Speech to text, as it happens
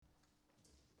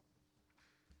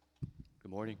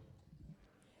Good morning.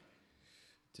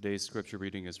 Today's scripture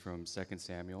reading is from 2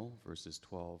 Samuel,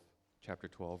 chapter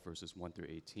 12, verses 1 through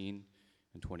 18,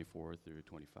 and 24 through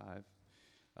 25.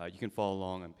 You can follow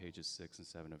along on pages 6 and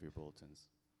 7 of your bulletins.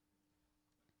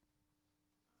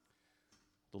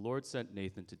 The Lord sent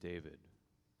Nathan to David.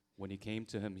 When he came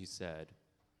to him, he said,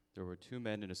 "There were two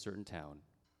men in a certain town,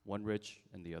 one rich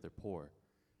and the other poor.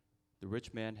 The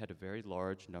rich man had a very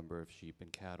large number of sheep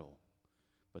and cattle,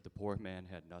 but the poor man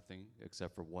had nothing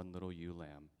except for one little ewe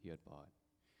lamb he had bought.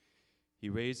 He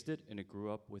raised it, and it grew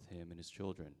up with him and his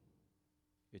children.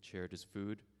 It shared his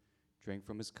food, drank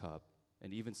from his cup,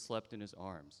 and even slept in his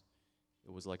arms.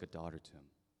 It was like a daughter to him.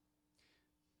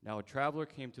 Now a traveler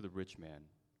came to the rich man,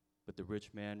 but the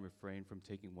rich man refrained from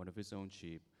taking one of his own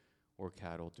sheep or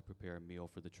cattle to prepare a meal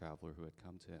for the traveler who had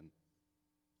come to him.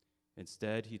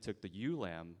 Instead, he took the ewe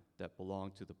lamb that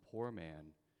belonged to the poor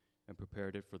man and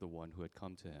prepared it for the one who had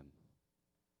come to him.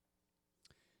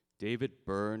 David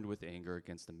burned with anger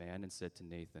against the man and said to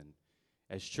Nathan,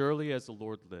 'As surely as the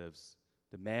Lord lives,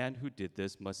 the man who did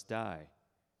this must die.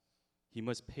 He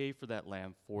must pay for that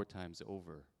lamb 4 times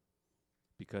over,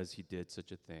 because he did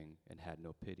such a thing and had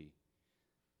no pity.'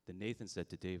 Then Nathan said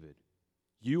to David,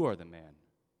 'You are the man.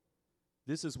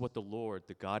 This is what the Lord,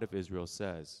 the God of Israel,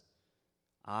 says.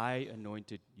 I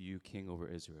anointed you king over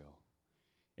Israel,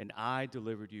 and I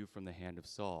delivered you from the hand of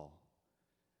Saul.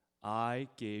 I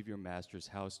gave your master's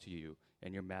house to you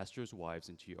and your master's wives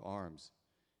into your arms.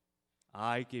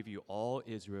 I gave you all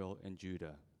Israel and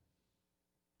Judah.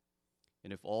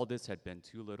 And if all this had been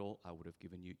too little, I would have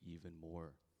given you even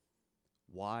more.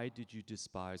 Why did you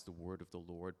despise the word of the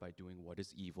Lord by doing what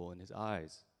is evil in his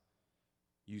eyes?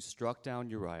 You struck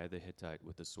down Uriah the Hittite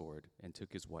with the sword and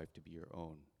took his wife to be your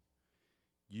own.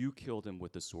 You killed him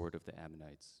with the sword of the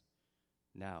Ammonites.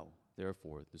 Now,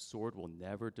 therefore, the sword will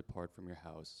never depart from your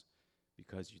house,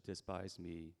 because you despised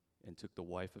me and took the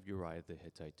wife of Uriah the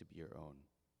Hittite to be your own.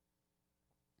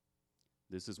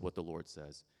 This is what the Lord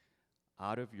says.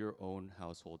 Out of your own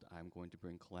household I am going to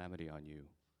bring calamity on you.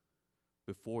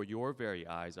 Before your very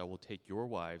eyes I will take your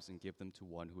wives and give them to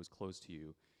one who is close to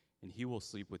you, and he will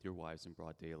sleep with your wives in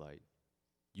broad daylight.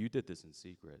 You did this in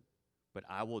secret, but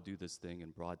I will do this thing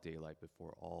in broad daylight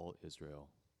before all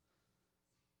Israel.'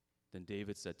 Then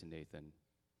David said to Nathan,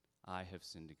 'I have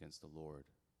sinned against the Lord.'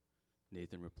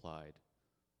 Nathan replied,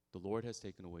 'The Lord has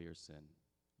taken away your sin.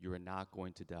 You are not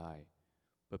going to die.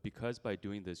 But because by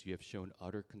doing this you have shown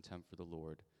utter contempt for the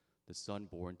Lord, the son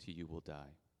born to you will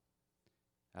die.'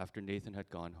 After Nathan had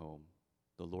gone home,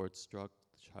 the Lord struck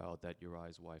the child that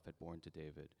Uriah's wife had borne to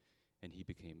David, and he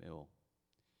became ill.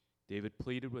 David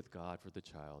pleaded with God for the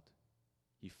child.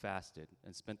 He fasted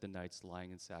and spent the nights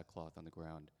lying in sackcloth on the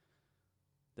ground.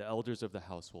 The elders of the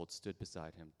household stood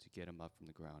beside him to get him up from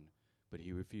the ground, but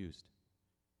he refused,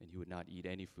 and he would not eat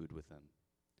any food with them.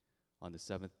 On the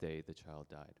 7th day, the child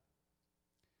died.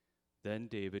 Then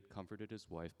David comforted his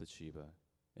wife Bathsheba,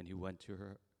 and he went to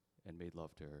her and made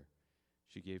love to her.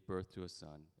 She gave birth to a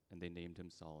son, and they named him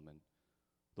Solomon.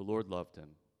 The Lord loved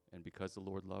him, and because the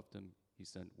Lord loved him, he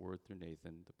sent word through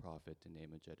Nathan the prophet to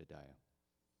name him Jedediah.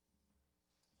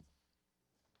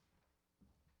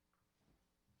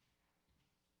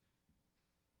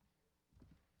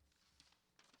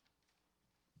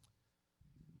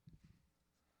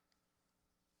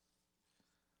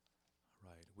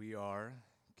 We are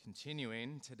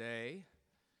continuing today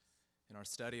in our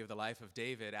study of the life of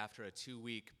David after a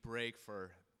 2-week break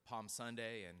for Palm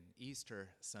Sunday and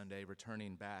Easter Sunday,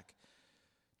 returning back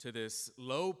to this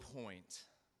low point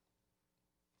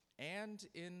and,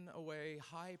 in a way,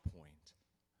 high point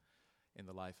in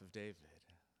the life of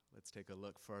David. Let's take a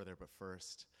look further, but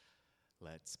first,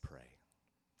 let's pray.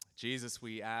 Jesus,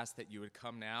 we ask that you would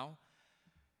come now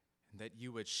and that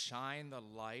you would shine the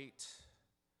light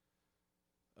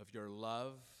of your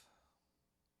love,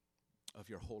 of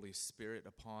your Holy Spirit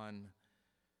upon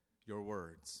your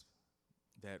words,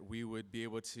 that we would be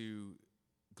able to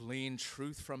glean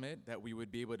truth from it, that we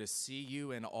would be able to see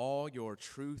you in all your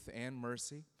truth and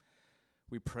mercy.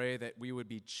 We pray that we would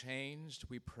be changed.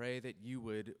 We pray that you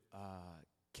would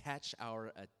catch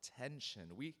our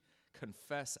attention. We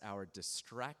confess our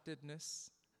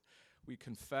distractedness. We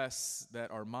confess that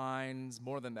our minds,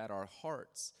 more than that, our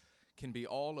hearts, can be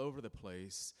all over the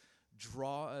place.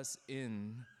 Draw us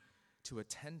in to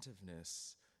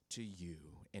attentiveness to you,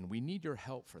 and we need your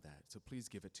help for that, so please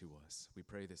give it to us. We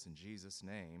pray this in Jesus'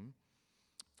 name.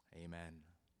 Amen.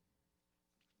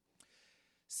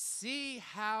 See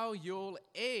how you'll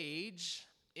age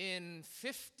in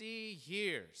 50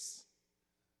 years.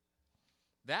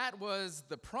 That was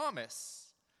the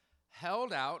promise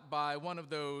held out by one of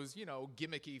those,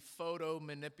 gimmicky photo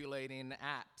manipulating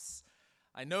apps.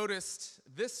 I noticed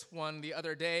this one the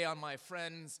other day on my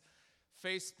friend's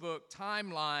Facebook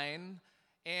timeline,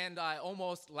 and I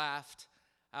almost laughed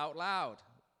out loud.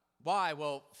 Why?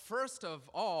 Well, first of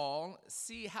all,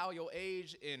 see how you'll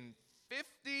age in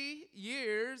 50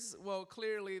 years. Well,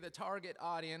 clearly the target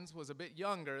audience was a bit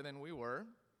younger than we were.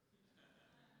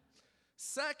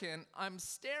 Second, I'm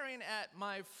staring at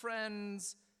my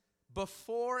friend's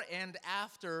before and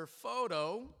after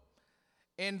photo,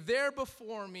 and there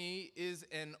before me is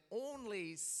an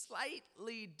only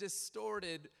slightly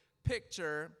distorted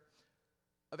picture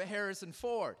of a Harrison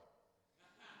Ford.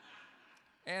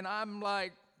 And I'm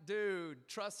like, dude,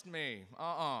 trust me,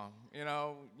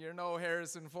 you're no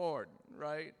Harrison Ford,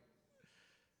 right?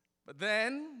 But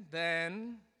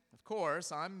then, of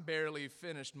course, I'm barely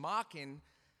finished mocking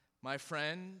my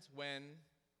friend when,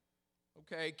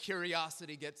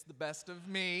 curiosity gets the best of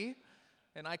me,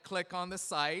 and I click on the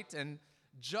site, and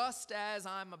just as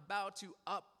I'm about to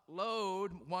upload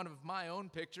one of my own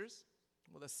pictures,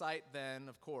 the site then,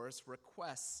 of course,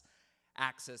 requests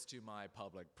access to my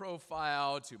public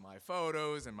profile, to my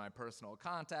photos, and my personal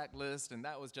contact list, and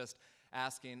that was just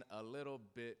asking a little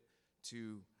bit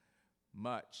too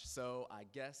much. So I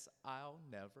guess I'll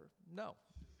never know.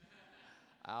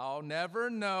 I'll never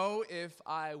know if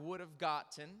I would have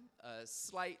gotten a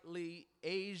slightly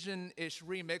Asian-ish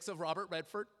remix of Robert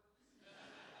Redford.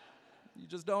 You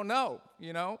just don't know,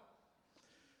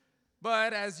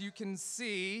 But as you can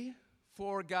see,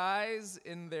 for guys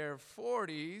in their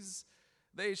 40s,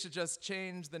 they should just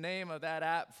change the name of that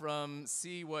app from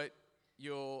see how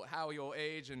you'll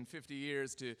age in 50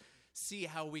 years to see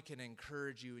how we can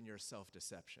encourage you in your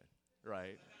self-deception,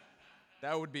 right?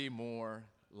 That would be more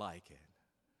like it.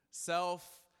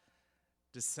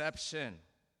 Self-deception.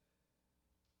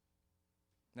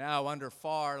 Now, under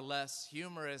far less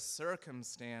humorous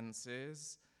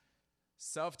circumstances,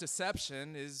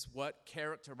 self-deception is what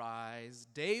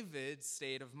characterized David's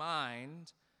state of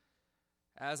mind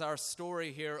as our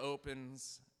story here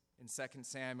opens in 2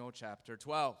 Samuel chapter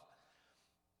 12.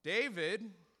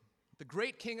 David, the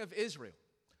great king of Israel,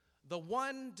 the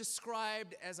one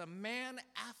described as a man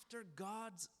after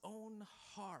God's own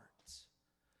heart,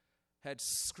 had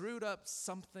screwed up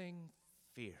something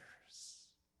fierce.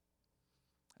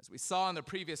 As we saw in the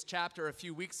previous chapter a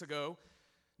few weeks ago,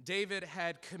 David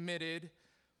had committed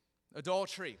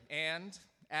adultery, and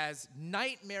as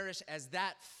nightmarish as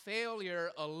that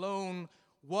failure alone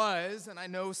was, and I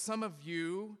know some of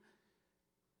you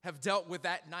have dealt with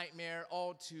that nightmare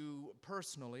all too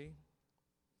personally,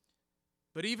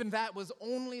 but even that was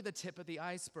only the tip of the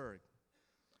iceberg.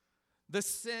 The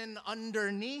sin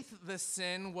underneath the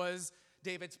sin was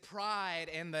David's pride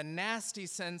and the nasty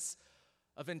sense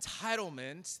of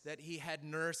entitlement that he had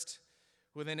nursed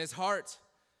within his heart.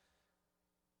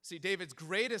 See, David's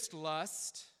greatest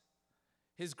lust,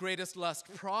 his greatest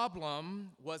lust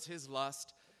problem was his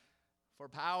lust for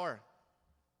power.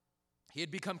 He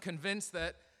had become convinced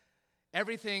that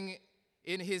everything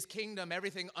in his kingdom,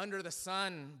 everything under the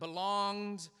sun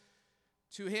belonged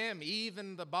to him,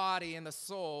 even the body and the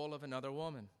soul of another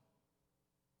woman.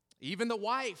 Even the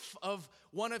wife of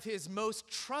one of his most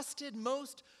trusted,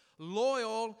 most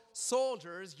loyal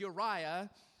soldiers, Uriah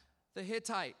the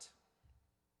Hittite.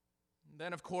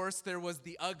 Then, of course, there was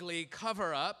the ugly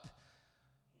cover-up,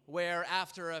 where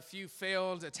after a few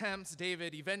failed attempts,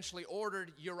 David eventually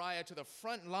ordered Uriah to the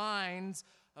front lines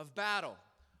of battle,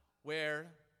 where,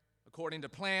 according to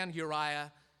plan,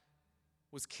 Uriah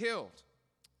was killed,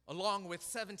 along with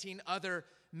 17 other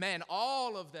men,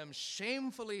 all of them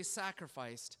shamefully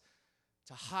sacrificed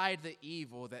to hide the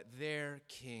evil that their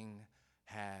king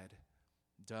had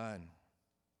done.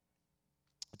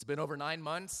 It's been over 9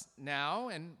 months now,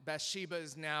 and Bathsheba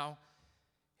is now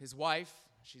his wife.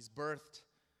 She's birthed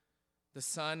the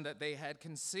son that they had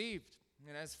conceived.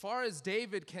 And as far as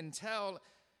David can tell,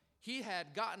 he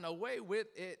had gotten away with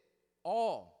it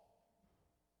all.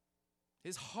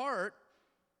 His heart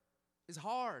is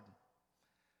hard,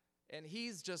 and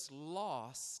he's just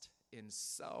lost in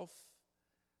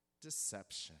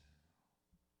self-deception.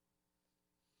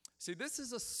 See, this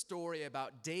is a story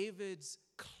about David's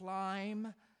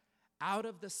climb out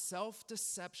of the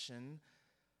self-deception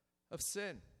of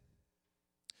sin.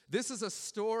 This is a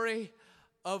story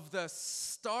of the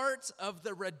start of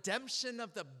the redemption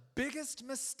of the biggest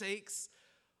mistakes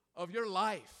of your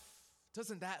life.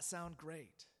 Doesn't that sound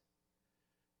great?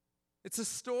 It's a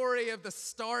story of the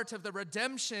start of the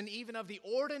redemption, even of the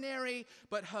ordinary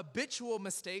but habitual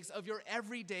mistakes of your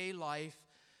everyday life,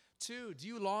 too. Do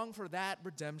you long for that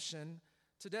redemption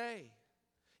today?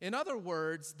 In other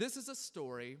words, this is a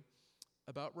story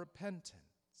about repentance.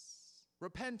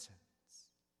 Repentance.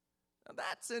 Now,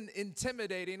 that's an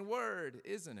intimidating word,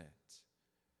 isn't it?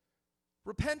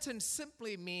 Repentance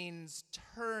simply means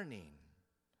turning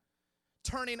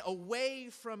away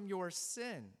from your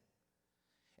sin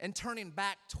and turning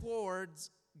back towards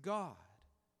God.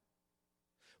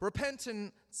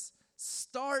 Repentance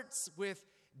starts with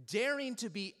daring to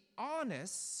be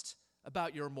honest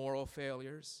about your moral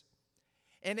failures,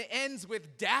 and it ends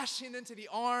with dashing into the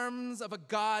arms of a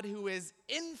God who is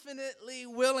infinitely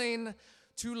willing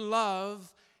to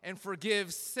love and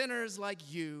forgive sinners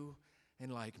like you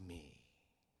and like me.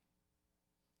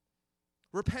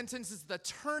 Repentance is the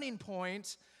turning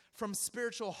point from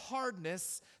spiritual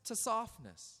hardness to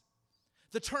softness.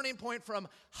 The turning point from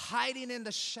hiding in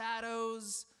the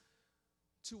shadows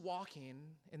to walking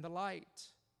in the light.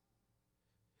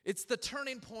 It's the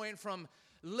turning point from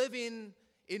living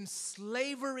in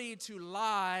slavery to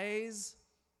lies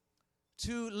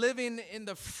to living in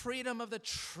the freedom of the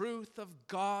truth of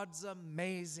God's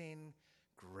amazing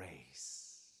grace.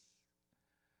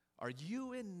 Are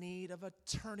you in need of a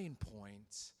turning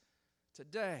point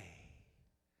today?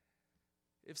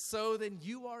 If so, then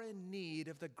you are in need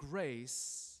of the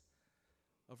grace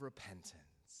of repentance.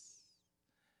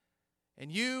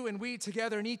 And you and we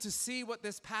together need to see what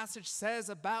this passage says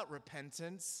about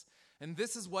repentance. And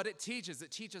this is what it teaches. It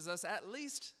teaches us at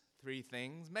least three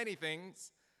things, many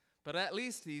things, but at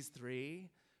least these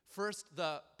three. First,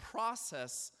 the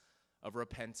process of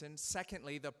repentance.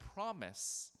 Secondly, the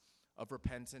promise of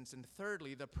repentance. And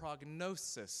thirdly, the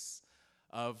prognosis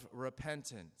of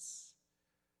repentance.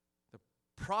 The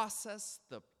process,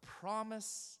 the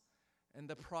promise, and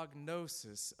the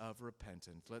prognosis of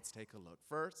repentance. Let's take a look.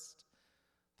 First,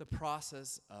 the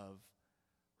process of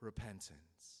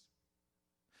repentance.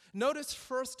 Notice,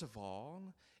 first of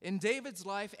all, in David's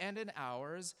life and in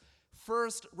ours,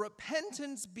 first,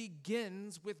 repentance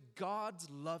begins with God's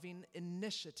loving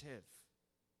initiative.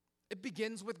 It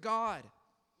begins with God.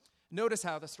 Notice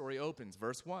how the story opens.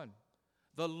 Verse 1.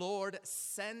 The Lord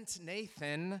sent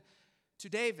Nathan to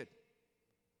David.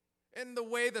 In the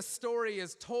way the story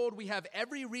is told, we have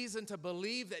every reason to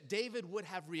believe that David would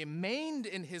have remained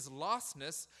in his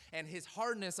lostness and his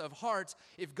hardness of heart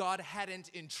if God hadn't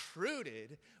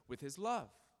intruded with his love.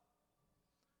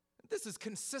 This is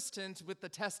consistent with the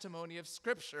testimony of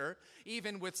Scripture,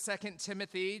 even with 2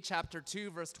 Timothy chapter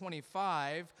 2, verse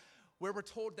 25, where we're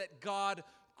told that God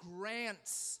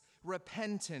grants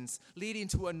repentance, leading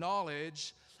to a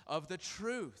knowledge of the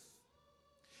truth.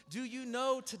 Do you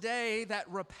know today that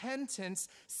repentance,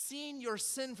 seeing your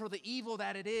sin for the evil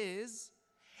that it is,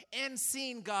 and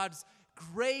seeing God's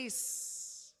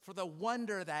grace for the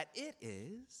wonder that it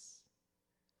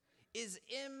is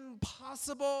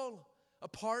impossible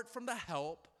apart from the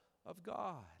help of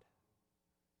God?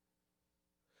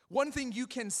 One thing you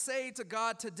can say to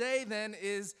God today then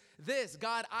is this: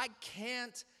 God, I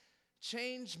can't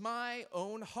change my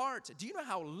own heart. Do you know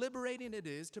how liberating it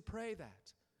is to pray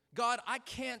that? God, I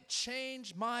can't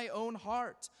change my own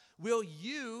heart. Will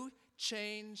you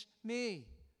change me?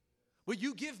 Will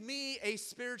you give me a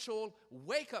spiritual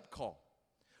wake-up call?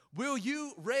 Will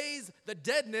you raise the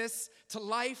deadness to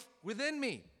life within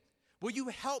me? Will you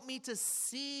help me to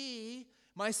see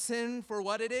my sin for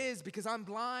what it is because I'm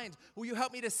blind? Will you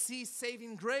help me to see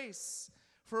saving grace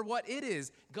for what it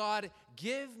is? God,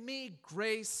 give me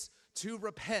grace to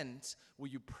repent. Will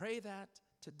you pray that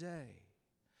today?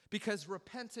 Because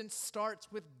repentance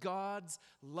starts with God's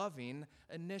loving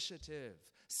initiative.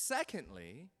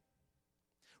 Secondly,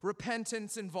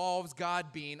 repentance involves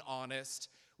God being honest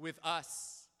with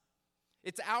us.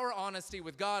 It's our honesty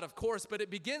with God, of course, but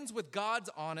it begins with God's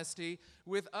honesty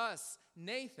with us.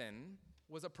 Nathan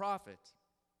was a prophet.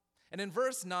 And in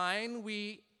verse 9,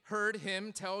 we heard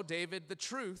him tell David the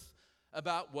truth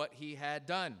about what he had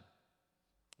done.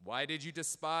 Why did you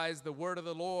despise the word of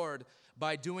the Lord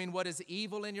by doing what is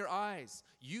evil in your eyes?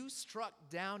 You struck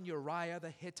down Uriah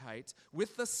the Hittite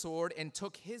with the sword and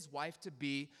took his wife to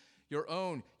be your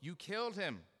own. You killed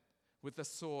him with the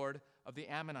sword of the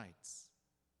Ammonites.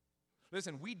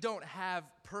 Listen, we don't have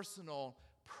personal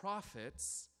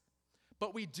prophets,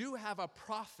 but we do have a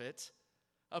prophet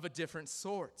of a different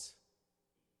sort.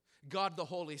 God the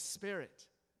Holy Spirit.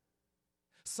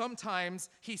 Sometimes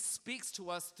he speaks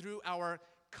to us through our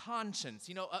conscience,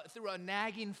 through a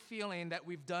nagging feeling that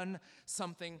we've done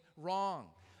something wrong.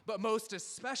 But most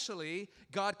especially,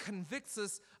 God convicts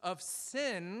us of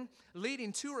sin,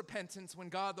 leading to repentance when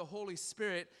God the Holy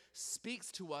Spirit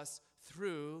speaks to us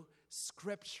through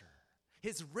Scripture.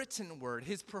 His written word,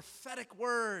 his prophetic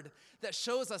word that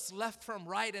shows us left from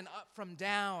right and up from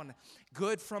down,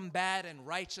 good from bad and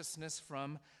righteousness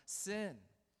from sin.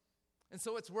 And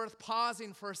so it's worth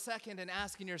pausing for a second and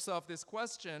asking yourself this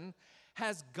question: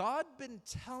 has God been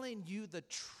telling you the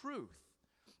truth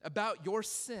about your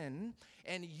sin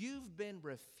and you've been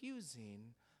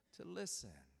refusing to listen?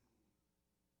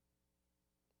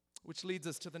 Which leads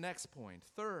us to the next point.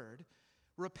 Third,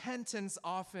 repentance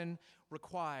often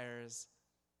requires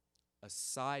a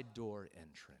side door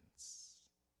entrance.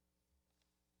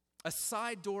 A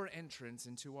side door entrance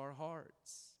into our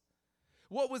hearts.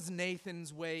 What was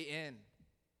Nathan's way in?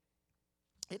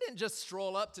 He didn't just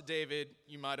stroll up to David,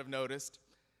 you might have noticed.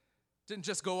 Didn't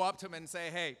just go up to him and say,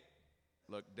 hey,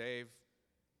 look, Dave,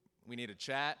 we need a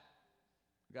chat.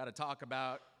 We got to talk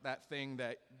about that thing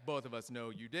that both of us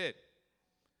know you did.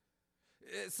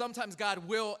 Sometimes God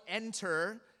will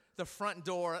enter the front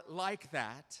door like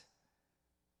that.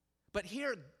 But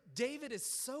here, David is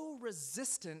so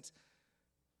resistant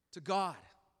to God,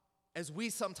 as we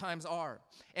sometimes are.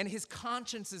 And his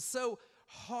conscience is so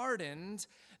hardened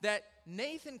that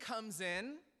Nathan comes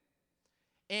in,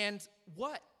 and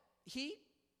what? He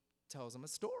tells him a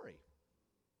story.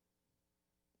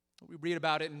 We read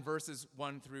about it in verses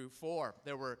 1 through 4.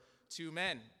 There were two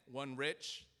men, one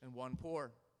rich and one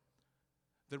poor.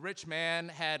 The rich man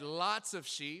had lots of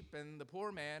sheep, and the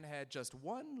poor man had just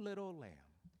one little lamb.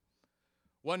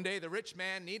 One day, the rich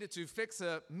man needed to fix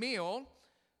a meal,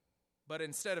 but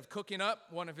instead of cooking up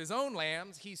one of his own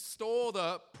lambs, he stole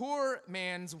the poor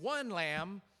man's one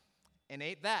lamb and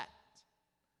ate that.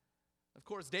 Of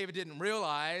course, David didn't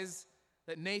realize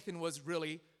that Nathan was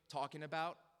really talking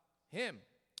about him.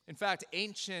 In fact,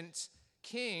 ancient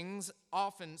kings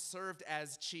often served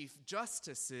as chief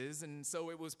justices, and so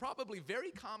it was probably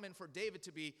very common for David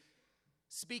to be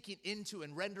speaking into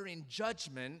and rendering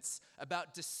judgments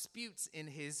about disputes in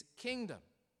his kingdom.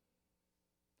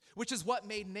 Which is what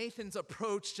made Nathan's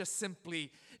approach just simply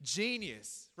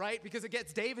genius, right? Because it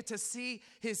gets David to see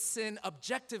his sin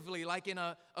objectively, like in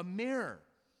a mirror.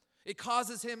 It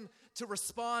causes him to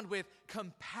respond with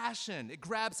compassion. It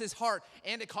grabs his heart,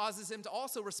 and it causes him to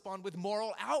also respond with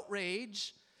moral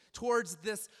outrage towards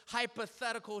this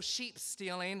hypothetical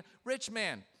sheep-stealing rich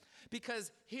man.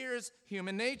 Because here's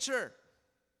human nature.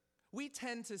 We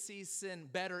tend to see sin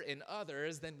better in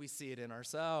others than we see it in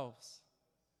ourselves.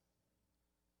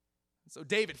 So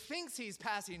David thinks he's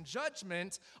passing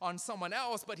judgment on someone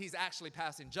else, but he's actually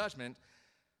passing judgment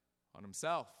on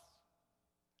himself.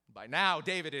 By now,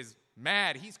 David is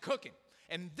mad. He's cooking.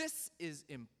 And this is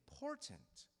important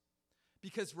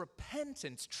because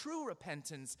repentance, true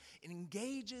repentance,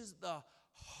 engages the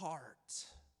heart.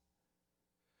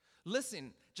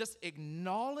 Listen, just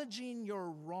acknowledging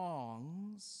your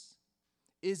wrongs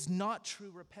is not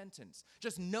true repentance.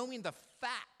 Just knowing the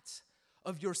fact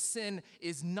of your sin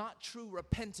is not true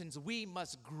repentance. We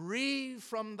must grieve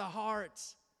from the heart.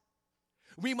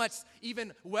 We must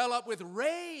even well up with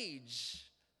rage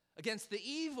against the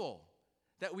evil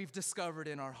that we've discovered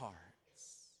in our hearts.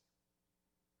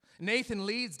 Nathan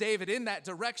leads David in that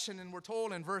direction, and we're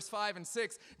told in verse 5 and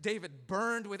 6, David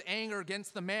burned with anger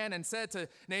against the man and said to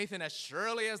Nathan, as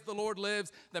surely as the Lord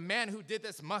lives, the man who did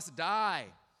this must die.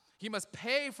 He must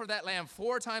pay for that lamb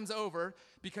 4 times over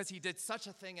because he did such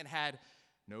a thing and had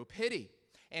no pity.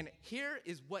 And here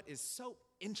is what is so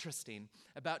interesting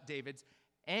about David's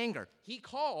anger. He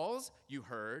calls, you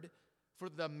heard, for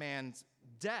the man's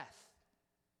death.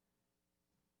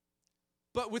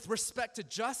 But with respect to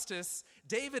justice,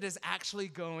 David is actually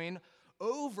going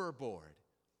overboard.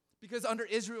 Because under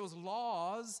Israel's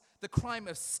laws, the crime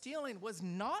of stealing was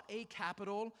not a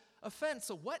capital offense.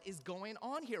 So what is going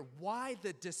on here? Why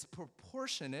the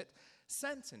disproportionate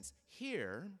sentence?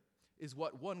 Here is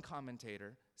what one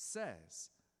commentator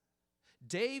says.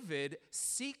 David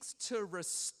seeks to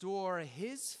restore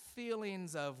his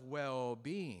feelings of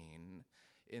well-being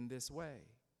in this way.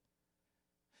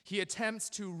 He attempts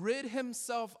to rid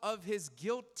himself of his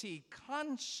guilty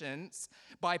conscience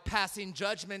by passing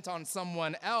judgment on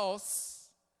someone else,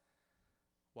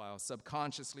 while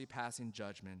subconsciously passing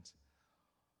judgment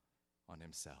on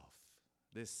himself.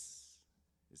 This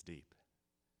is deep.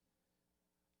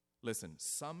 Listen,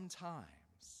 sometimes,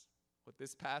 what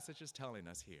this passage is telling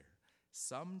us here,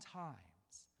 sometimes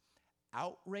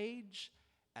outrage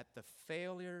at the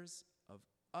failures of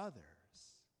others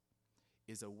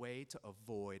is a way to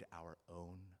avoid our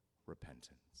own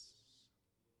repentance.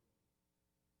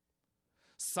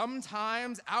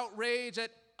 Sometimes outrage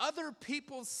at other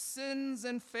people's sins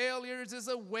and failures is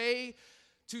a way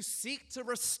to seek to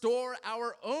restore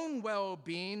our own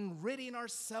well-being, ridding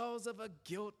ourselves of a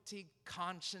guilty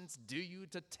conscience. Do you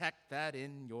detect that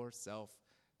in yourself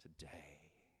today?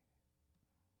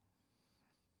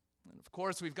 And of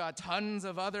course, we've got tons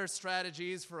of other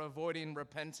strategies for avoiding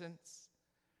repentance.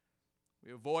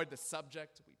 We avoid the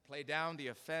subject. We play down the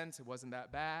offense. It wasn't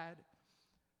that bad.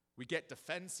 We get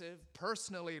defensive.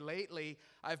 Personally, lately,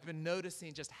 I've been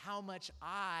noticing just how much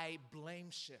I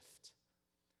blame shift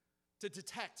to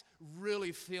detect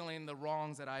really feeling the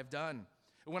wrongs that I've done.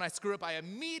 When I screw up, I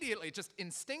immediately, just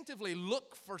instinctively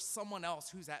look for someone else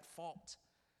who's at fault,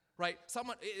 right?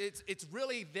 It's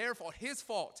really their fault, his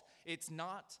fault. It's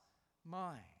not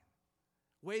mine.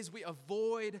 Ways we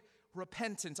avoid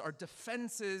repentance. Our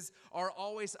defenses are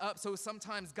always up, so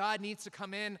sometimes God needs to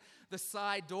come in the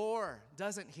side door,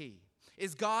 doesn't he?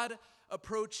 Is God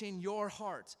approaching your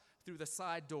heart through the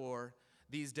side door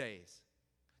these days?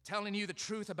 Telling you the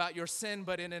truth about your sin,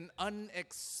 but in an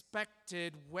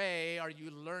unexpected way, are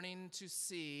you learning to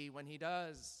see when he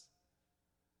does?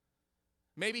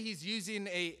 Maybe he's using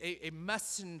a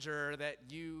messenger that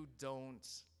you don't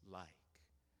like.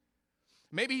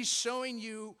 Maybe he's showing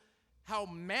you how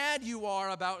mad you are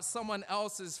about someone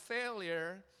else's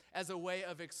failure as a way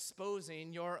of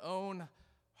exposing your own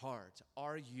heart.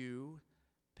 Are you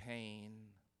paying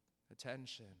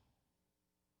attention?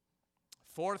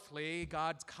 Fourthly,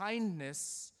 God's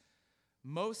kindness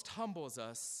most humbles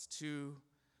us to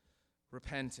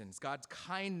repentance. God's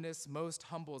kindness most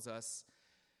humbles us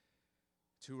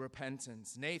to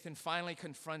repentance. Nathan finally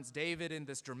confronts David in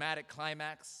this dramatic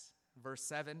climax, verse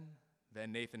 7.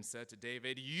 Then Nathan said to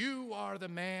David, "You are the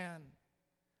man."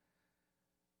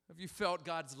 Have you felt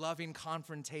God's loving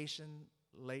confrontation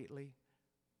lately?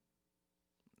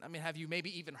 I mean, have you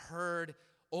maybe even heard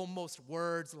almost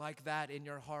words like that in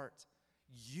your heart?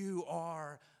 You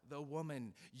are the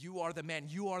woman. You are the man.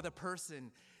 You are the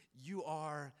person. You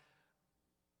are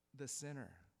the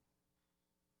sinner.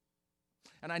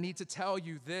 And I need to tell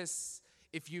you this,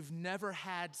 if you've never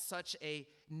had such a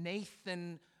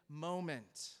Nathan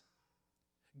moment,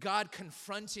 God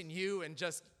confronting you and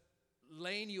just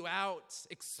laying you out,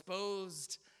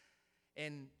 exposed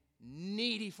and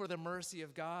needy for the mercy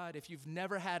of God, if you've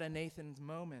never had a Nathan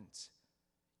moment,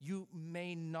 you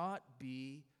may not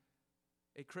be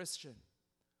a Christian,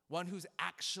 one who's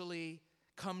actually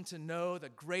come to know the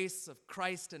grace of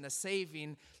Christ in a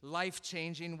saving,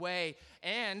 life-changing way.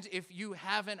 And if you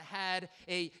haven't had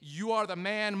a "you are the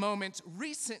man" moment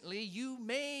recently, you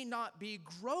may not be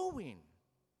growing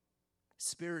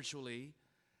spiritually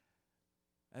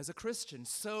as a Christian.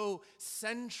 So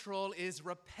central is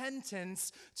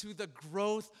repentance to the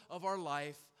growth of our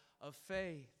life of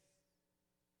faith.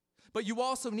 But you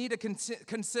also need to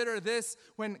consider this: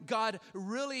 when God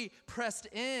really pressed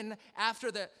in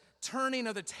after the turning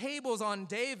of the tables on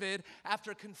David,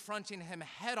 after confronting him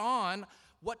head on,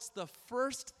 what's the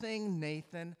first thing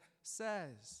Nathan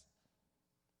says?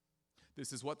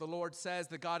 This is what the Lord says,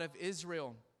 the God of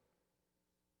Israel: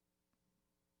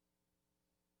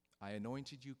 I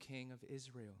anointed you king of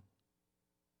Israel.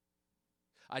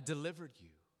 I delivered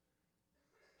you.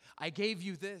 I gave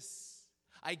you this.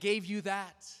 I gave you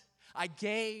that. I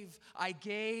gave,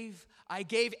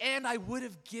 and I would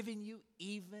have given you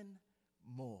even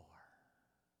more.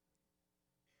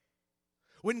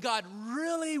 When God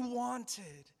really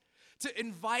wanted to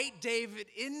invite David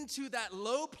into that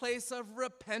low place of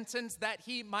repentance, that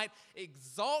he might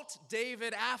exalt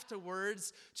David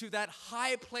afterwards to that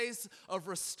high place of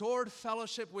restored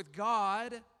fellowship with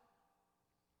God,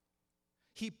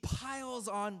 he piles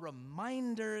on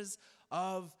reminders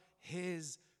of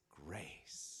his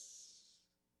grace.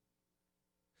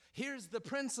 Here's the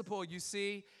principle, you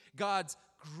see. God's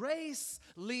grace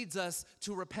leads us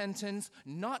to repentance,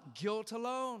 not guilt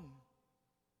alone.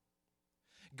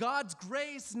 God's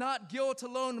grace, not guilt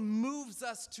alone, moves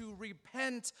us to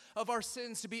repent of our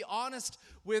sins, to be honest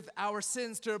with our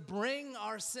sins, to bring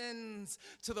our sins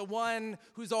to the one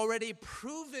who's already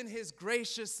proven his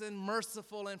gracious and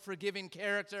merciful and forgiving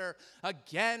character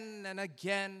again and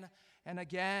again and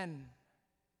again.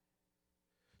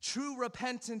 True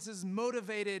repentance is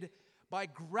motivated by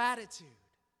gratitude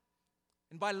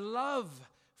and by love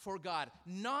for God,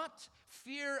 not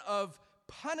fear of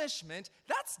punishment.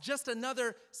 That's just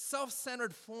another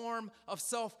self-centered form of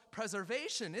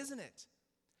self-preservation, isn't it?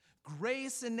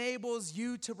 Grace enables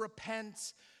you to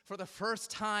repent for the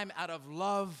first time out of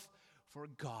love for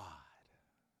God.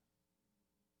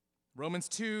 Romans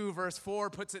 2, verse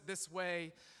 4 puts it this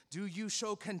way: Do you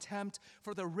show contempt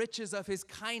for the riches of his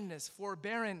kindness,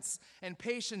 forbearance, and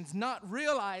patience, not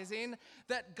realizing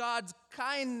that God's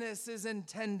kindness is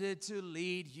intended to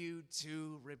lead you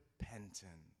to repentance?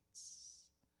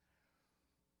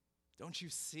 Don't you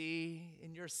see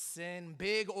in your sin,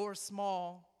 big or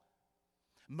small,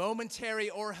 momentary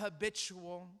or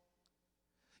habitual,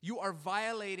 you are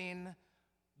violating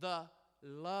the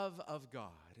love of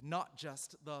God, not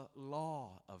just the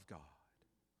law of God.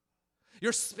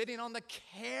 You're spitting on the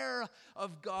care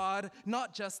of God,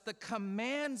 not just the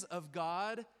commands of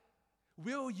God.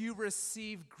 Will you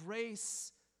receive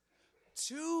grace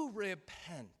to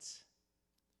repent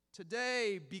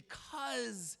today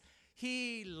because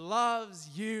he loves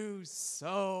you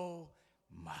so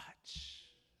much?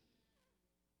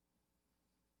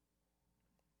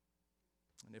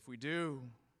 And if we do,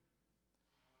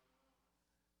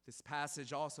 this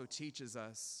passage also teaches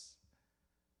us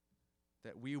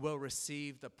that we will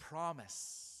receive the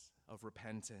promise of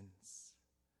repentance.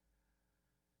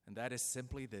 And that is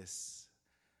simply this: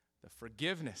 the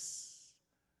forgiveness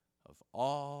of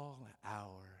all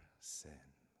our sins.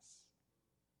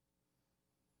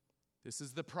 This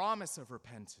is the promise of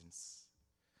repentance.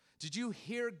 Did you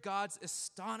hear God's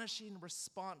astonishing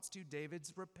response to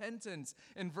David's repentance?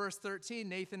 In verse 13,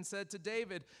 Nathan said to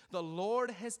David, "The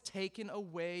Lord has taken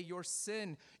away your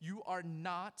sin. You are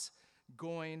not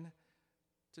going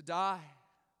to die."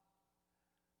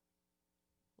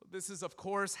 This is, of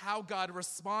course, how God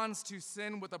responds to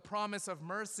sin, with a promise of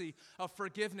mercy, of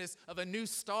forgiveness, of a new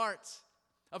start,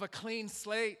 of a clean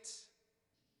slate.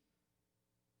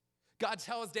 God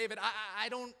tells David, I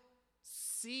don't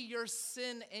see your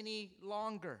sin any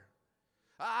longer.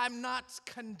 I'm not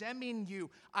condemning you.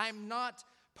 I'm not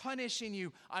punishing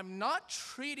you. I'm not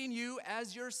treating you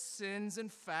as your sins, in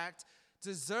fact,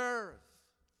 deserve.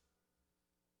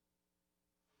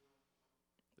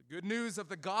 The good news of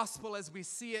the gospel, as we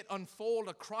see it unfold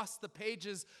across the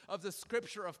pages of the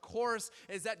scripture, of course,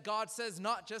 is that God says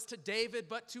not just to David,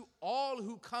 but to all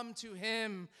who come to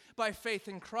him by faith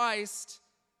in Christ,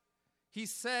 he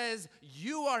says,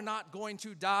 you are not going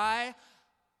to die.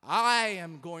 I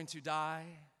am going to die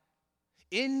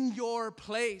in your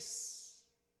place,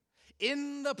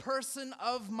 in the person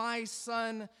of my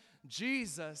Son,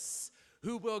 Jesus,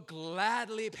 who will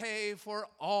gladly pay for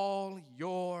all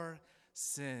your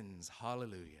sins.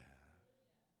 Hallelujah.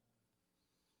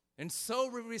 And so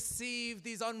we receive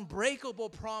these unbreakable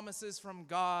promises from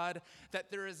God that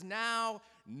there is now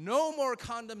no more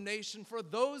condemnation for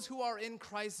those who are in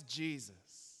Christ Jesus.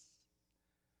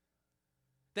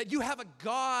 That you have a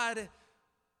God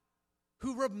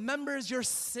who remembers your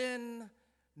sin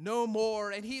no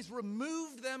more, and he's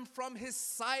removed them from his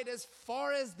sight as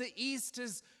far as the east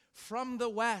is from the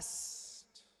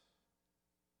west.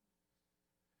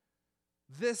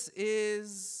 This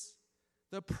is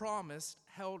the promise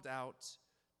held out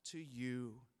to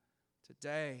you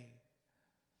today,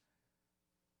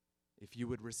 if you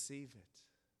would receive it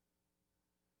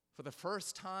for the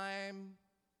first time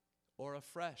or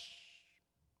afresh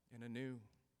and anew.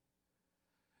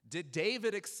 Did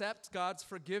David accept God's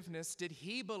forgiveness? Did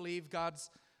he believe God's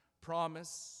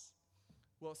promise?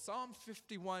 Well, Psalm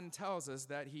 51 tells us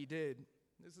that he did.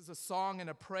 This is a song and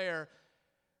a prayer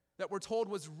that we're told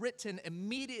was written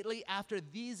immediately after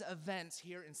these events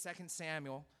here in 2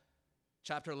 Samuel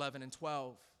chapter 11 and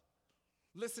 12.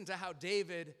 Listen to how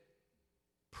David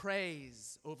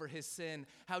prays over his sin,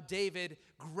 how David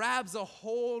grabs a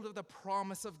hold of the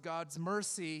promise of God's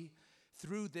mercy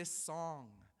through this song.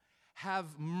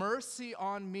 Have mercy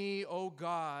on me, O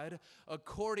God,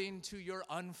 according to your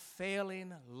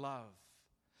unfailing love.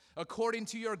 According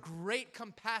to your great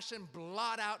compassion,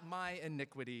 blot out my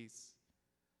iniquities.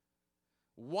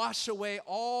 Wash away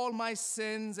all my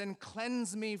sins and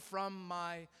cleanse me from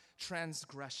my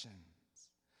transgressions.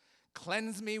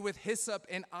 Cleanse me with hyssop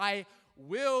and I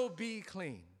will be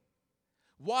clean.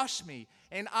 Wash me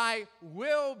and I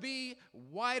will be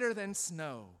whiter than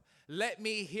snow. Let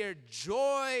me hear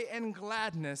joy and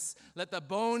gladness. Let the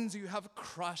bones you have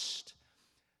crushed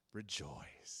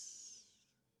rejoice.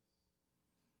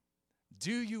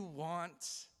 Do you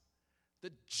want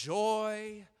the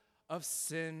joy of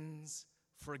sins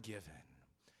forgiven?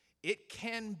 It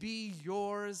can be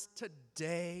yours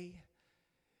today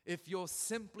if you'll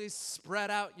simply spread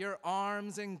out your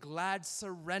arms in glad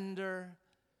surrender,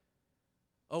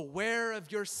 aware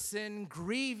of your sin,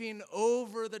 grieving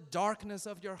over the darkness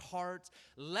of your heart,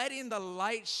 letting the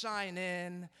light shine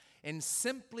in, and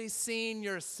simply seeing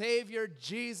your Savior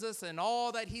Jesus and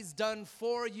all that he's done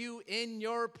for you in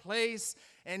your place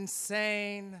and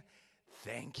saying,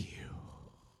 thank you.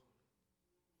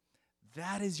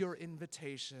 That is your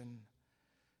invitation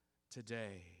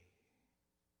today.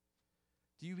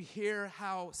 Do you hear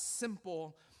how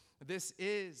simple this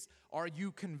is? Are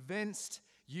you convinced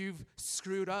you've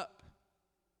screwed up?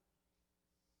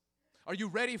 Are you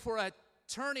ready for a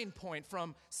turning point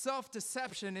from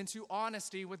self-deception into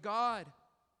honesty with God?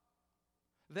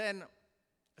 Then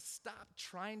stop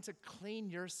trying to clean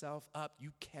yourself up.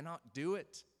 You cannot do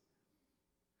it.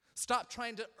 Stop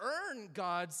trying to earn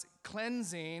God's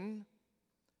cleansing.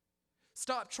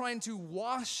 Stop trying to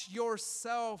wash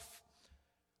yourself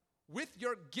with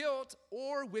your guilt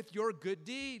or with your good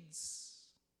deeds.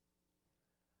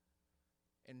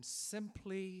 And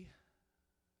simply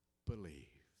believe.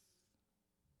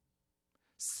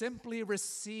 Simply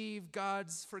receive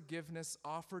God's forgiveness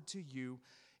offered to you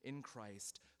in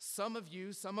Christ. Some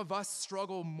of us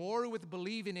struggle more with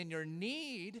believing in your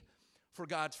need for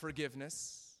God's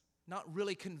forgiveness, not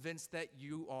really convinced that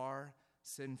you are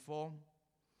sinful.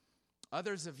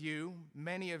 Others of you,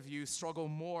 many of you, struggle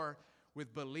more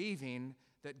with believing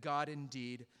that God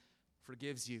indeed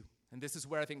forgives you. And this is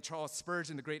where I think Charles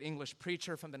Spurgeon, the great English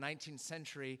preacher from the 19th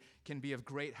century, can be of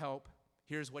great help.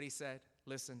 Here's what he said.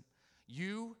 Listen,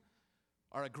 you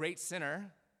are a great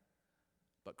sinner,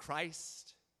 but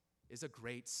Christ is a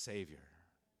great Savior.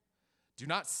 Do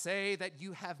not say that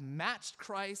you have matched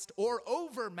Christ or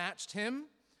overmatched him.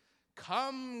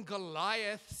 Come,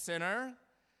 Goliath, sinner.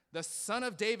 The Son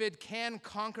of David can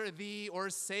conquer thee or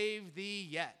save thee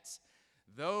yet.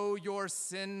 Though your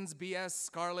sins be as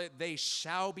scarlet, they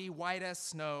shall be white as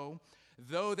snow.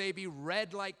 Though they be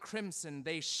red like crimson,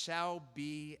 they shall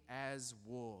be as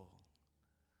wool.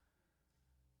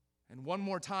 And one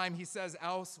more time, he says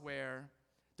elsewhere,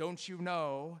 don't you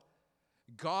know,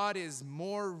 God is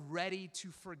more ready to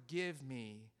forgive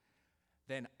me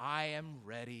than I am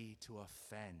ready to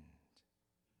offend.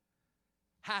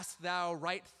 Hast thou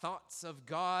right thoughts of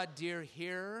God, dear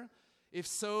hearer? If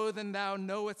so, then thou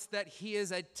knowest that he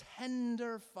is a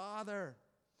tender Father,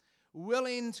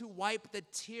 willing to wipe the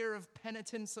tear of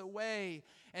penitence away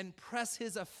and press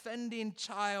his offending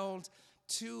child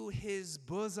to his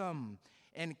bosom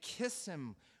and kiss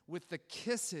him with the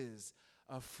kisses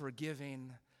of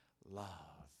forgiving love.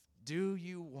 Do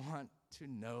you want to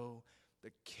know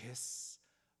the kiss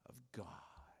of God?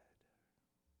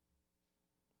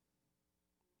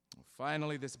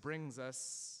 Finally, this brings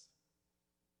us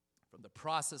from the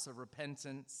process of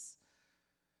repentance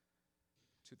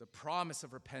to the promise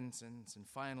of repentance, and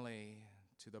finally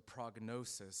to the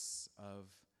prognosis of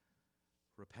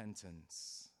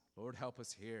repentance. Lord, help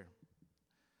us here.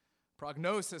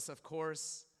 Prognosis, of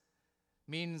course,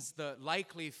 means the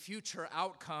likely future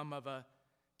outcome of a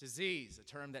disease, a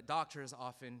term that doctors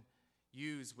often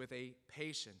use with a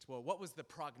patient. Well, what was the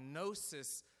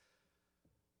prognosis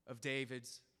of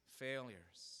David's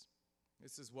failures?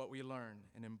 This is what we learn,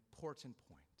 an important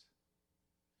point.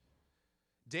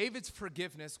 David's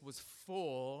forgiveness was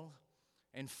full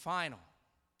and final,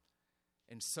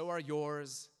 and so are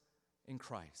yours in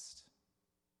Christ.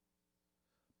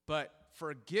 But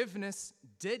forgiveness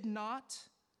did not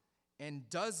and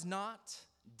does not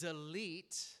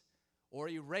delete or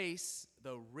erase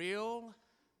the real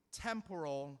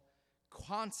temporal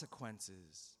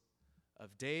consequences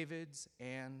of David's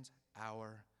and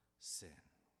our sin.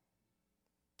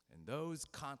 And those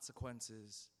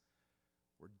consequences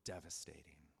were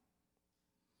devastating.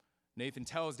 Nathan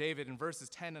tells David in verses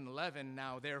 10 and 11,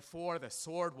 now therefore the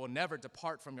sword will never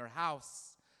depart from your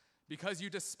house, because you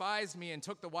despised me and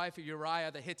took the wife of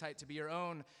Uriah the Hittite to be your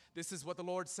own. This is what the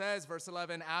Lord says, verse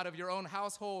 11, out of your own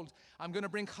household I'm going to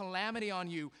bring calamity on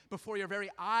you. Before your very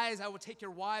eyes I will take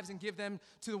your wives and give them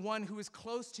to the one who is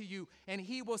close to you, and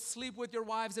he will sleep with your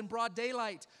wives in broad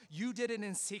daylight. You did it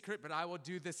in secret, but I will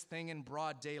do this thing in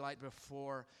broad daylight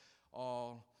before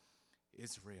all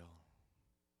Israel.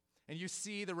 And you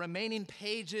see the remaining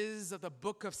pages of the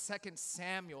book of 2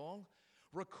 Samuel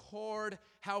record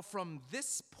how from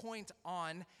this point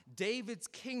on, David's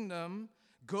kingdom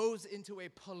goes into a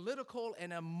political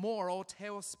and a moral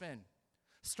tailspin,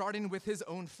 starting with his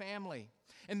own family.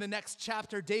 In the next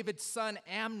chapter, David's son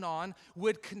Amnon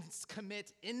would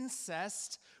commit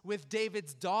incest with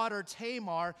David's daughter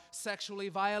Tamar, sexually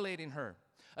violating her.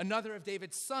 Another of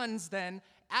David's sons then,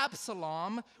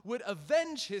 Absalom, would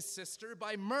avenge his sister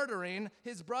by murdering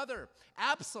his brother.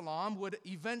 Absalom would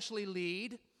eventually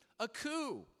lead a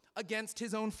coup against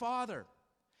his own father.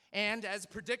 And as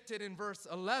predicted in verse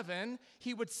 11,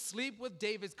 he would sleep with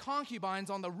David's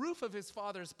concubines on the roof of his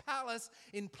father's palace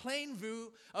in plain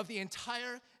view of the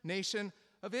entire nation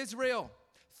of Israel.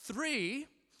 3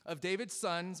 of David's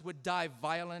sons would die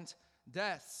violent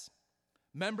deaths.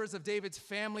 Members of David's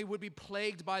family would be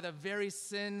plagued by the very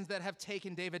sins that have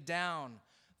taken David down.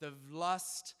 The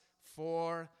lust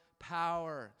for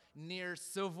power. Near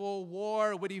civil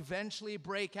war would eventually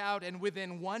break out, and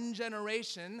within one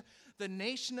generation, the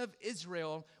nation of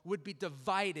Israel would be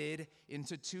divided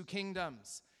into two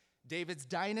kingdoms. David's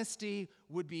dynasty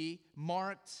would be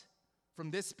marked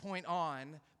from this point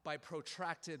on by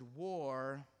protracted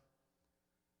war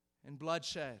and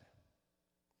bloodshed.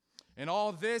 And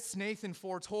all this Nathan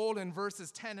foretold in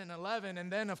verses 10 and 11.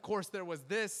 And then, of course, there was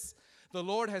this: the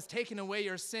Lord has taken away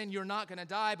your sin, you're not going to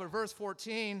die. But verse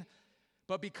 14,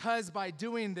 but because by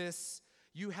doing this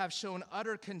you have shown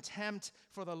utter contempt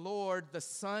for the Lord, the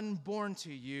son born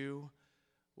to you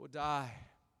will die.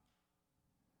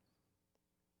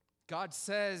 God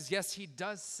says, yes, he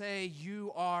does say,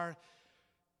 you are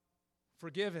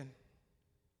forgiven.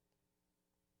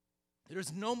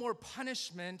 There's no more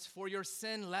punishment for your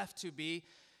sin left to be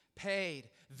paid.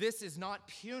 This is not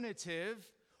punitive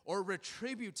or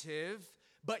retributive,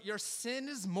 but your sin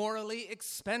is morally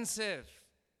expensive.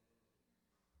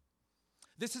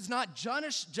 This is not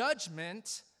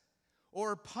judgment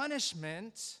or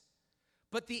punishment,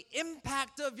 but the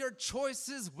impact of your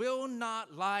choices will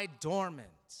not lie dormant.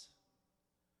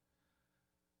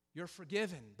 You're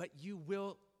forgiven, but you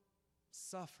will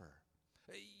suffer.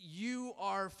 You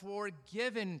are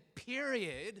forgiven,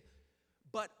 period,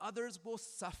 but others will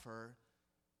suffer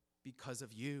because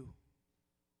of you.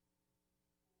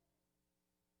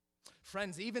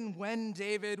 Friends, even when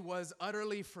David was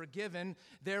utterly forgiven,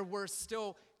 there were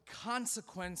still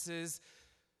consequences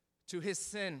to his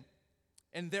sin.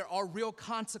 And there are real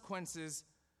consequences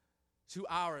to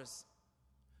ours.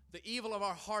 The evil of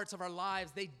our hearts, of our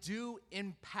lives, they do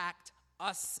impact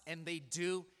us, and they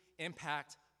do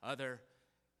impact other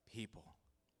people.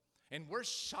 And we're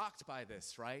shocked by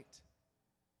this, right?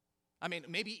 I mean,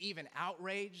 maybe even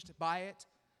outraged by it.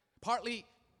 Partly,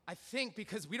 I think,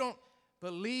 because we don't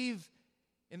believe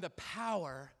in the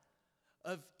power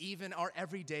of even our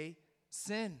everyday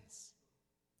sins.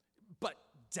 But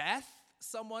death,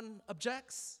 someone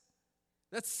objects?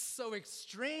 That's so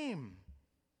extreme.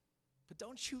 But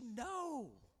don't you know,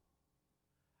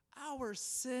 our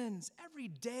sins every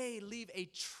day leave a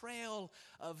trail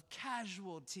of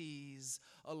casualties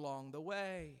along the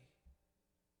way.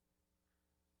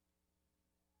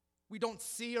 We don't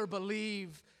see or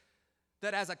believe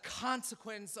that as a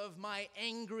consequence of my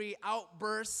angry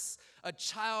outbursts, a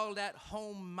child at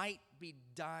home might be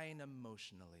dying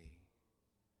emotionally.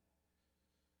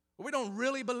 We don't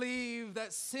really believe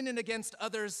that sinning against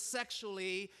others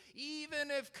sexually, even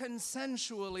if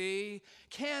consensually,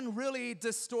 can really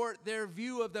distort their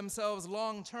view of themselves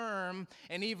long term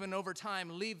and even over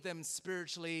time leave them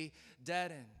spiritually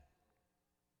deadened.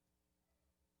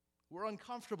 We're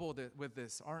uncomfortable with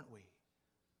this, aren't we?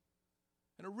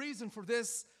 And a reason for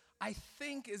this, I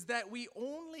think, is that we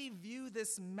only view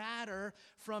this matter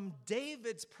from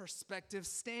David's perspective,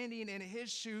 standing in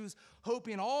his shoes,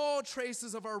 hoping all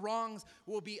traces of our wrongs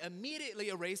will be immediately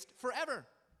erased forever.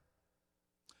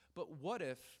 But what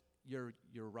if you're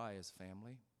Uriah's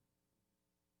family?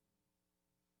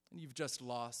 And you've just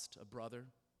lost a brother,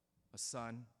 a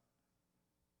son.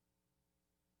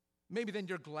 Maybe then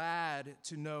you're glad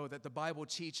to know that the Bible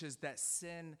teaches that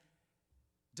sin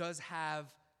does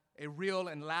have a real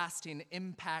and lasting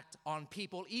impact on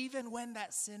people, even when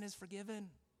that sin is forgiven.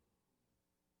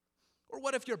 Or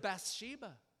what if you're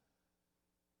Bathsheba,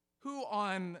 who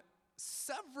on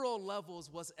several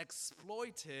levels was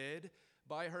exploited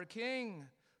by her king,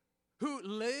 who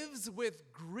lives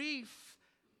with grief,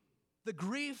 the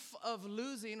grief of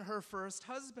losing her first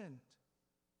husband?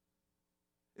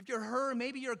 If you're her,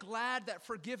 maybe you're glad that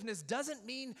forgiveness doesn't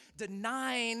mean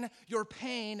denying your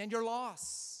pain and your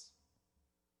loss.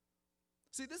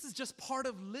 See, this is just part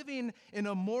of living in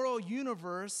a moral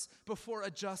universe before a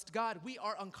just God. We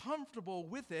are uncomfortable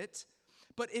with it,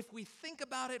 but if we think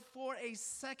about it for a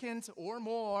second or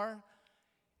more,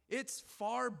 it's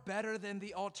far better than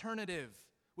the alternative,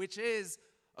 which is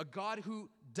a God who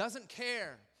doesn't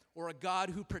care or a God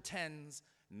who pretends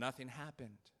nothing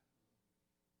happened.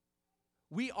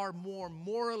 We are more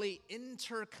morally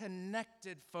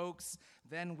interconnected, folks,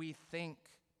 than we think.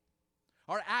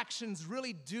 Our actions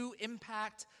really do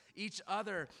impact each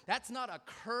other. That's not a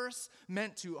curse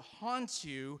meant to haunt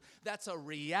you. That's a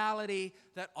reality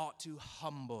that ought to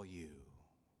humble you.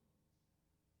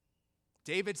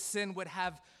 David's sin would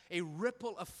have a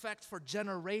ripple effect for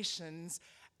generations.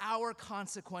 Our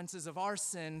consequences of our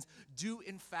sins do,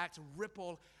 in fact,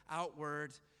 ripple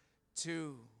outward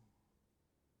too.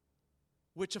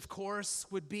 which of course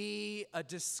would be a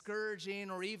discouraging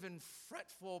or even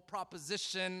fretful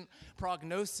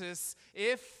prognosis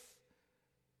if,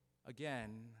 again,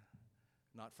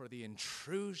 not for the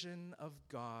intrusion of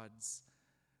God's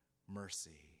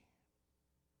mercy.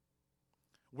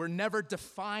 We're never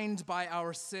defined by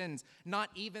our sins, not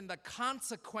even the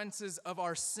consequences of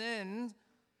our sin,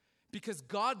 because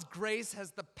God's grace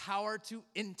has the power to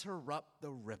interrupt the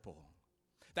ripple.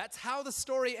 That's how the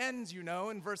story ends,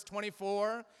 in verse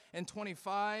 24 and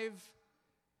 25.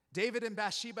 David and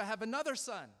Bathsheba have another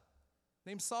son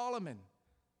named Solomon.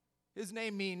 His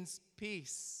name means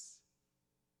peace.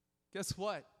 Guess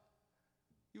what?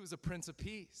 He was a prince of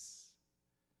peace.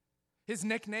 His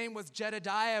nickname was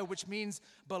Jedediah, which means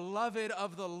beloved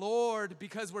of the Lord,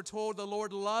 because we're told the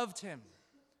Lord loved him.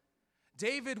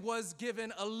 David was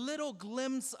given a little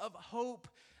glimpse of hope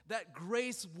that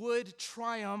grace would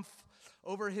triumph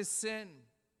over his sin,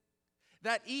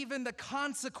 that even the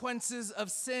consequences of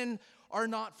sin are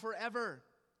not forever.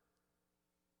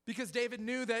 Because David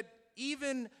knew that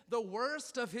even the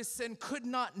worst of his sin could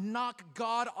not knock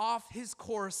God off his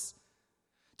course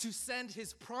to send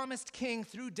his promised king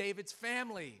through David's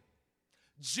family.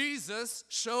 Jesus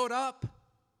showed up.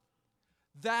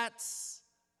 That's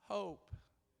hope.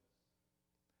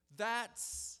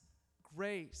 That's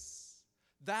grace.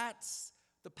 That's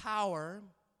the power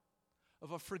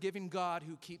of a forgiving God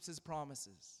who keeps his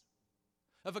promises,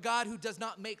 of a God who does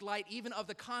not make light even of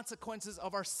the consequences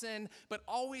of our sin, but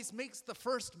always makes the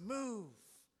first move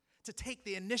to take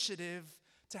the initiative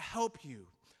to help you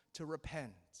to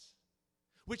repent,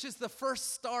 which is the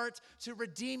first start to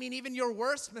redeeming even your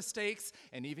worst mistakes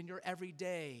and even your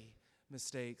everyday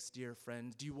mistakes, dear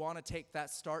friend. Do you want to take that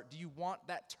start? Do you want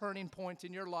that turning point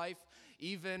in your life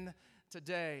even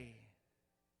today?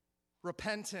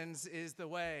 Repentance is the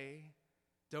way,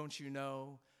 don't you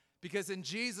know? Because in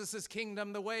Jesus'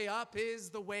 kingdom, the way up is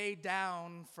the way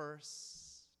down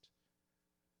first.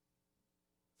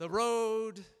 The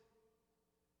road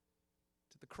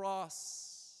to the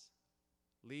cross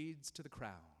leads to the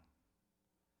crown.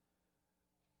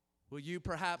 Will you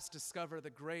perhaps discover the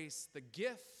grace, the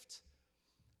gift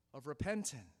of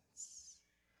repentance?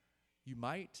 You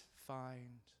might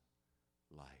find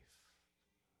life.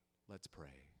 Let's pray.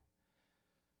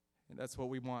 And that's what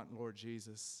we want, Lord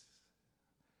Jesus.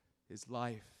 Is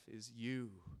life, is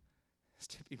you, is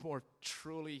to be more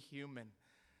truly human,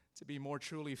 to be more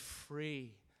truly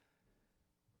free,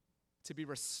 to be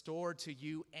restored to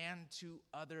you and to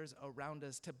others around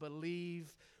us, to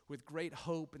believe with great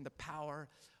hope in the power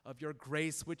of your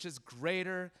grace, which is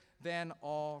greater than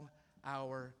all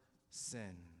our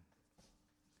sin.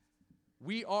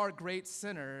 We are great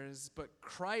sinners, but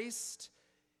Christ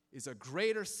is a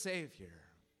greater Savior,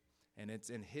 and it's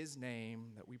in his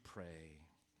name that we pray.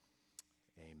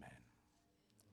 Amen.